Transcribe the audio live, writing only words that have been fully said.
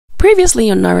Previously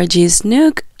on Naraji's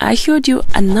Nook, I showed you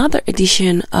another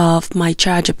edition of my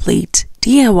charger plate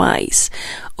DIYs.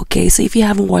 Okay, so if you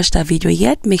haven't watched that video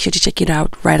yet, make sure to check it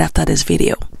out right after this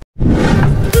video.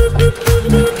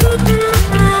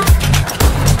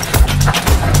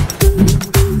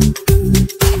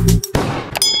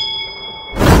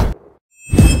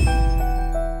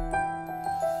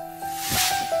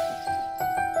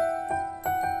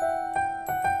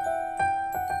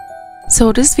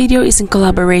 So this video is in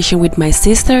collaboration with my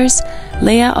sisters,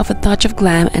 Leah of A Touch of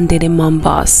Glam and Dede Mom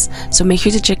Boss. So make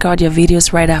sure to check out your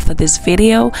videos right after this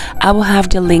video. I will have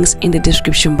the links in the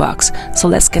description box. So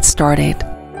let's get started.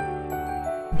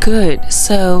 Good,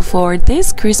 so for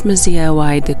this Christmas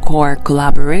DIY decor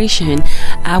collaboration,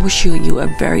 I will show you a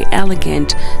very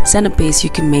elegant centerpiece you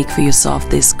can make for yourself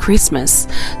this Christmas.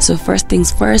 So first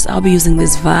things first, I'll be using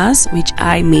this vase which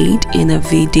I made in a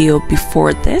video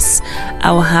before this.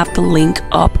 I will have the link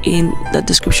up in the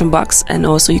description box, and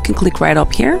also you can click right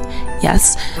up here,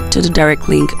 yes, to the direct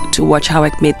link to watch how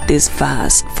I made this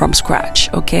vase from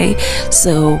scratch. Okay,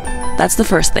 so that's the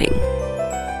first thing.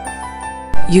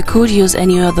 You could use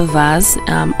any other vase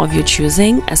of your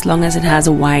choosing as long as it has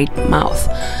a wide mouth.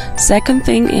 Second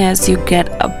thing is you get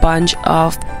a bunch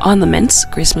of ornaments,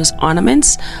 Christmas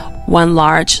ornaments, one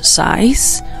large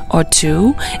size or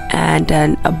two, and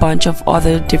then a bunch of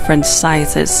other different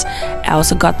sizes. I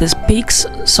also got these peaks,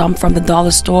 some from the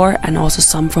dollar store and also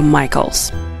some from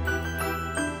Michael's.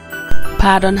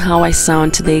 Pardon how I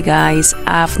sound today, guys.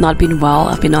 I've not been well,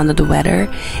 I've been under the weather,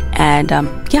 and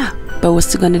yeah, but we're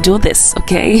still gonna do this,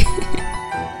 okay?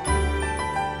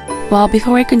 Well,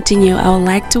 before I continue, I would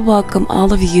like to welcome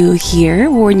all of you here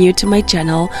who are new to my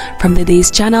channel, from today's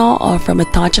channel or from A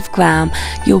Touch of Glam.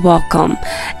 You're welcome,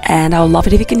 and I would love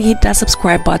it if you can hit that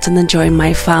subscribe button and join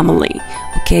my family.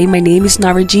 Okay, my name is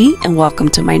Naraji and welcome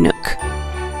to my Nook.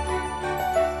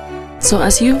 So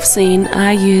as you've seen,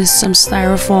 I used some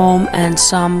styrofoam and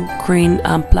some green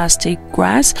plastic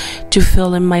grass to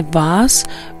fill in my vase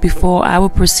before I will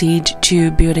proceed to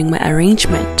building my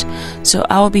arrangement. So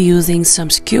I will be using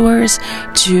some skewers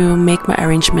to make my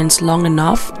arrangements long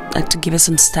enough to give it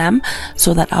some stem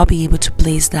so that I'll be able to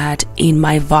place that in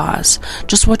my vase.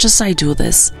 Just watch as I do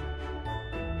this.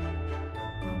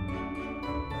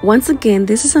 Once again,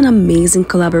 this is an amazing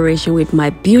collaboration with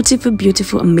my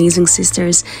beautiful, amazing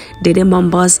sisters, Dede Mom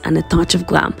Boss and A Touch of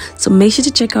Glam. So make sure to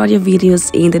check out your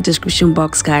videos in the description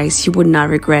box, guys. You would not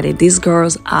regret it. These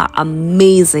girls are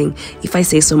amazing, if I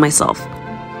say so myself.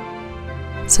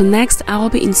 So next, I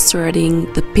will be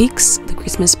inserting the peaks, the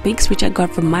Christmas peaks, which I got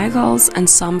from Michael's and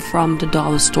some from the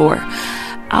dollar store.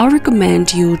 I'll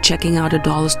recommend you checking out the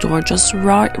dollar store just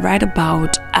right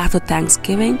about after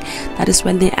Thanksgiving. That is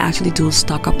when they actually do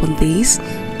stock up on these,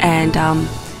 and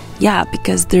yeah,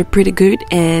 because they're pretty good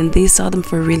and they sell them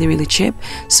for really cheap.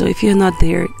 So if you're not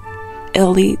there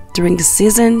early during the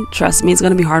season, trust me, it's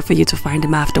gonna be hard for you to find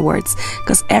them afterwards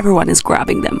because everyone is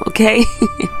grabbing them, okay?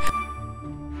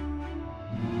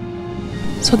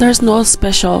 So there's no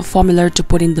special formula to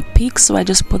put in the peaks, so I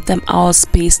just put them all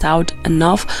spaced out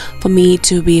enough for me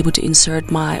to be able to insert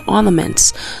my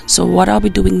ornaments. So what I'll be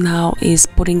doing now is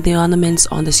putting the ornaments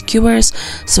on the skewers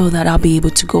so that I'll be able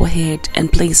to go ahead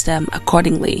and place them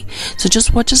accordingly. So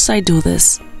just watch as I do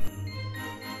this.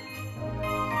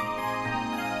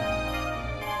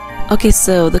 Okay,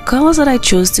 so the colors that I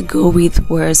chose to go with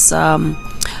were some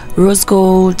rose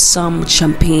gold, some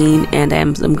champagne,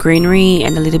 and some greenery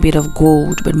and a little bit of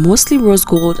gold, but mostly rose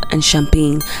gold and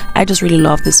champagne. I just really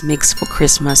love this mix for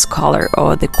Christmas color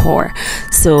or decor.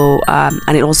 So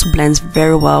and it also blends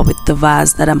very well with the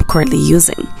vase that I'm currently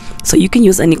using. So you can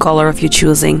use any color of your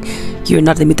choosing. You're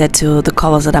not limited to the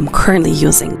colors that I'm currently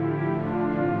using.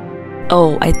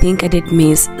 Oh, I think I did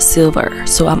miss silver,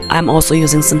 so I'm also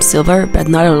using some silver, but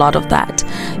not a lot of that.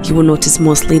 You will notice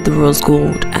mostly the rose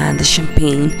gold and the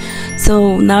champagne.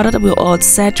 So now that we're all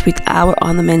set with our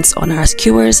ornaments on our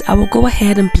skewers, I will go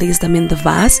ahead and place them in the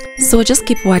vase. So just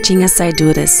keep watching as I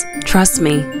do this. Trust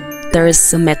me, there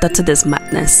is a method to this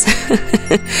madness.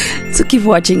 So keep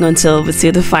watching until we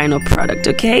see the final product,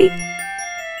 okay?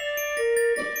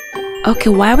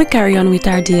 Okay, while we carry on with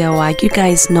our DIY, you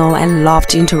guys know I love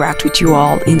to interact with you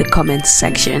all in the comments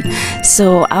section.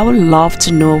 So I would love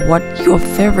to know what your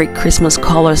favorite Christmas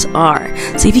colors are.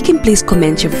 So if you can please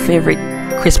comment your favorite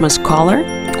Christmas color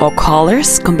or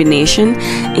colors combination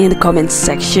in the comments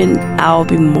section, I'll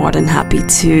be more than happy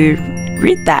to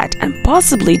read that and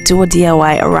possibly do a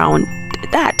DIY around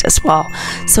that as well.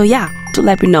 So yeah, do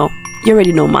let me know. You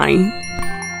already know mine.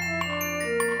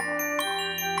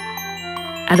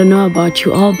 I don't know about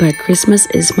you all, but Christmas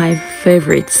is my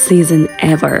favorite season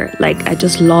ever. Like, I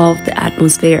just love the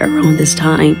atmosphere around this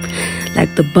time.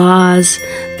 Like the buzz,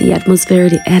 the atmosphere,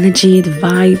 the energy, the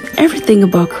vibe, everything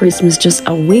about Christmas just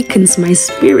awakens my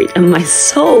spirit and my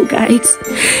soul, guys.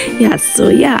 Yeah, so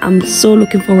yeah, I'm so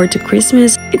looking forward to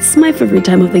Christmas. It's my favorite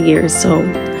time of the year, so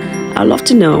I'd love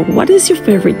to know, what is your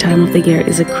favorite time of the year?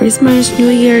 Is it Christmas, New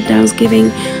Year, Thanksgiving,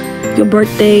 your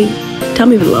birthday? Tell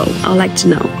me below. I'd like to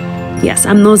know. Yes,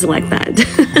 I'm nosy like that.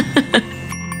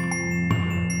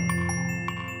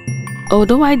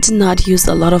 Although I did not use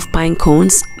a lot of pine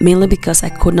cones, mainly because I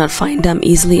could not find them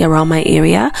easily around my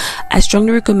area, I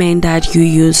strongly recommend that you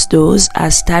use those,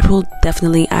 as that will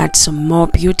definitely add some more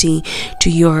beauty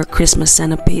to your Christmas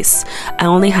centerpiece. I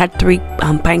only had 3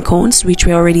 pine cones, which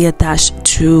were already attached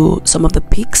to some of the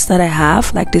peaks that I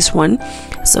have, like this one,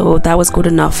 so that was good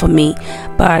enough for me,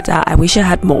 but I wish I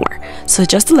had more. So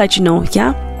just to let you know,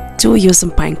 yeah, do use some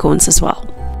pine cones as well.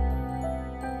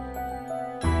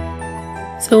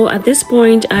 So at this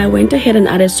point, I went ahead and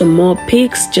added some more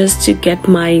peaks just to get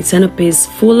my centerpiece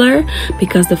fuller,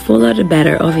 because the fuller the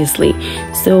better, obviously.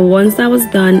 So once I was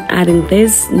done adding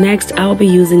this, next I'll be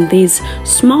using these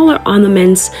smaller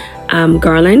ornaments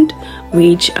garland,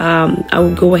 which I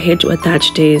will go ahead to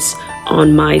attach this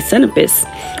on my centerpiece.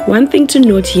 One thing to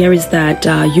note here is that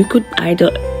you could either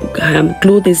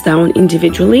glue this down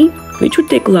individually, which would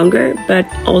take longer but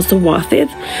also worth it,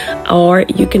 or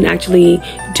you can actually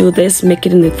do this, make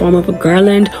it in the form of a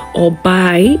garland, or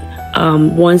buy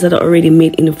ones that are already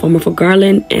made in the form of a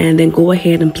garland and then go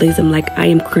ahead and place them like I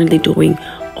am currently doing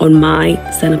on my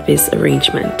centerpiece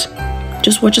arrangement.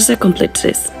 Just watch as I complete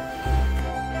this.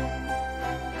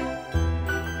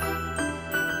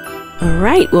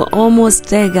 Alright, we're almost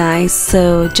there, guys,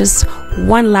 so just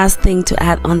one last thing to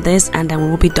add on this and then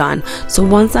we'll be done. So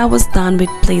once I was done with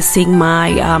placing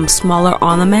my smaller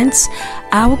ornaments,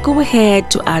 I will go ahead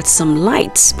to add some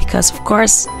lights, because of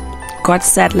course God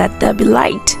said let there be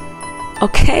light.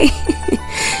 Okay.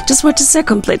 Just watch as I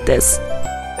complete this.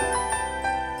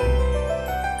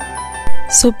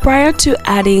 So prior to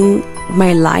adding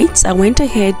my lights, I went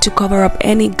ahead to cover up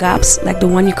any gaps like the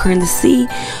one you currently see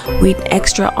with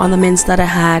extra ornaments that I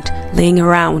had laying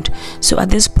around. So at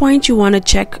this point, you want to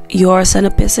check your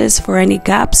centerpieces for any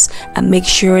gaps and make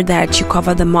sure that you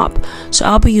cover them up. So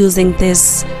I'll be using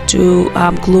this to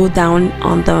glue down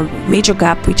on the major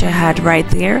gap which I had right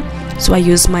there. So I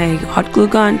used my hot glue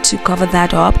gun to cover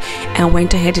that up and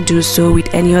went ahead to do so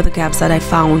with any other gaps that I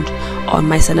found on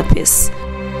my centerpiece.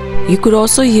 You could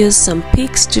also use some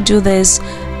peaks to do this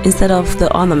instead of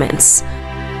the ornaments.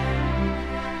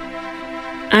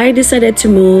 I decided to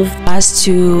move as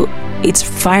to its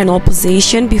final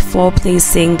position before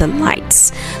placing the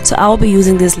lights. So I'll be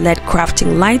using these LED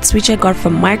crafting lights, which I got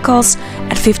from Michael's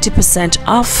at 50%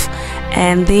 off,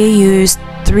 and they use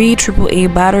 3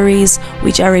 AAA batteries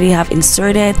which I already have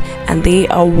inserted, and they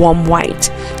are warm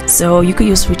white. So you could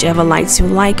use whichever lights you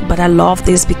like, but I love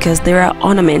this because there are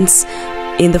ornaments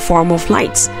in the form of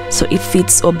lights, so it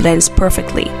fits or blends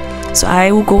perfectly. So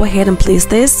I will go ahead and place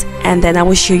this, and then I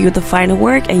will show you the final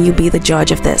work and you be the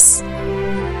judge of this.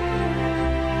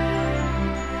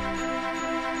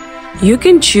 You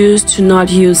can choose to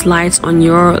not use lights on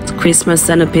your Christmas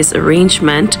centerpiece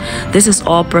arrangement. This is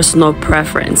all personal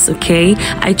preference, okay?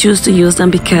 I choose to use them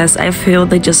because I feel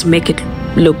they just make it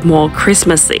look more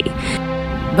Christmassy.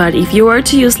 But if you were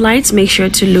to use lights, make sure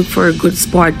to look for a good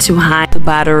spot to hide the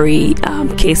battery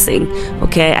casing.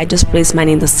 Okay, I just placed mine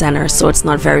in the center so it's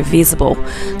not very visible.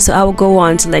 So I will go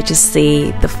on to let you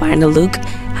see the final look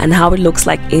and how it looks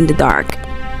like in the dark.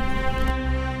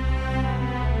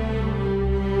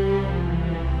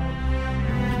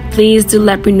 Please do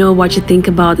let me know what you think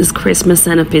about this Christmas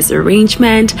centerpiece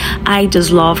arrangement. I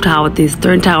just loved how this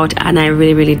turned out, and I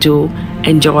really do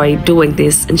enjoy doing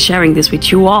this and sharing this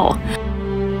with you all.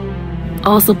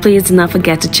 Also, please do not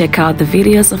forget to check out the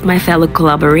videos of my fellow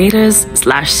collaborators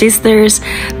 / sisters,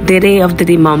 Dede of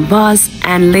Dede Mom Boss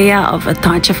and Leah of A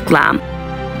Touch of Glam.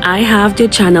 I have their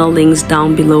channel links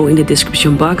down below in the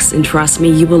description box, and trust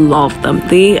me, you will love them.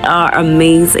 They are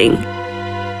amazing.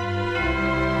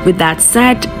 With that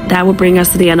said, that will bring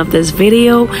us to the end of this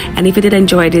video, and if you did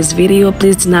enjoy this video,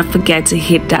 please do not forget to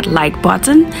hit that like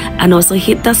button and also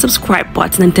hit that subscribe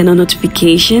button and turn on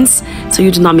notifications so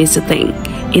you do not miss a thing.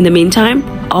 In the meantime,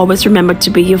 always remember to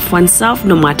be your fun self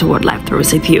no matter what life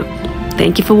throws at you.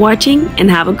 Thank you for watching and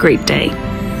have a great day.